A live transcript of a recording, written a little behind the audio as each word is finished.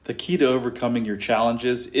The key to overcoming your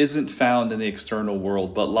challenges isn't found in the external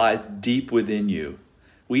world, but lies deep within you.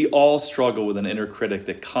 We all struggle with an inner critic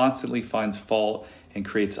that constantly finds fault and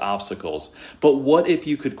creates obstacles. But what if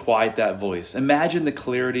you could quiet that voice? Imagine the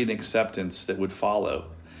clarity and acceptance that would follow.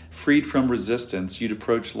 Freed from resistance, you'd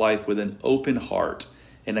approach life with an open heart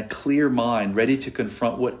and a clear mind, ready to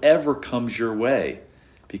confront whatever comes your way,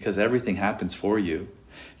 because everything happens for you.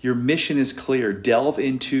 Your mission is clear. Delve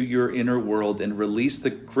into your inner world and release the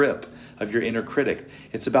grip of your inner critic.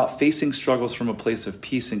 It's about facing struggles from a place of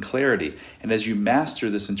peace and clarity. And as you master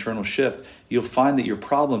this internal shift, you'll find that your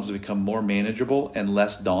problems become more manageable and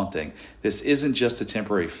less daunting. This isn't just a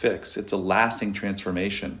temporary fix. It's a lasting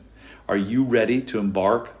transformation. Are you ready to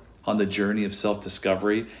embark on the journey of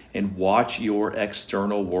self-discovery and watch your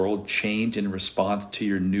external world change in response to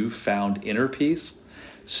your newfound inner peace?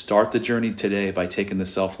 Start the journey today by taking the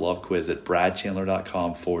self-love quiz at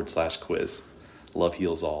bradchandler.com/quiz. Love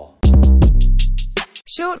heals all.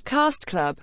 Shortcast Club.